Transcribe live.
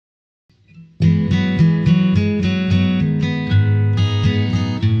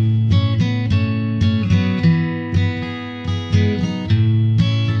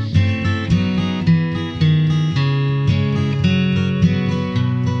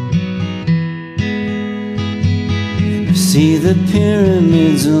See the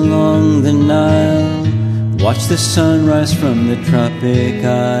pyramids along the Nile, watch the sunrise from the tropic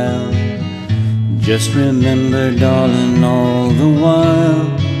isle. Just remember, darling, all the while,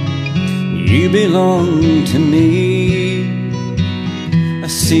 you belong to me. I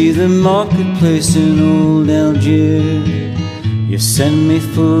see the marketplace in old Algiers, you send me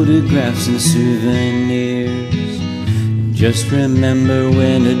photographs and souvenirs. Just remember,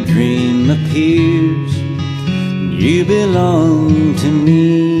 when a dream appears, you belong to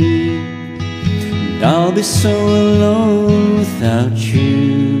me. And I'll be so alone without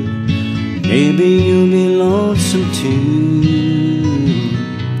you, maybe you'll be lonesome too.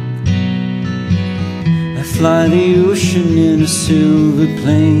 I fly the ocean in a silver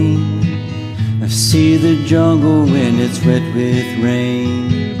plane, I see the jungle when it's wet with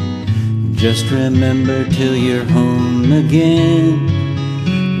rain. Just remember, till you're home again,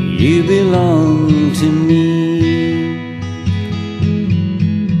 you belong to me.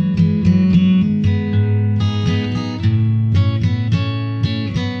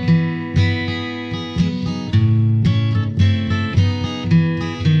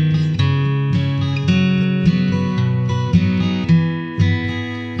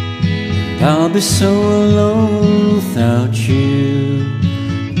 I'll be so alone without you,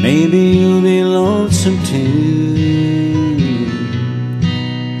 maybe you'll be lonesome too.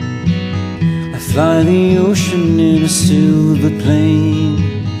 I fly the ocean in a silver plane,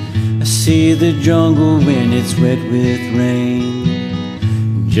 I see the jungle when it's wet with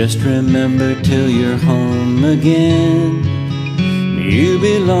rain. Just remember, till you're home again, you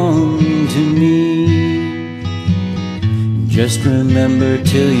belong to me. Just remember,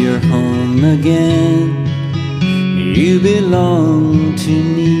 till you're home again, you belong to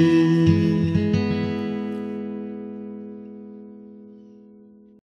me.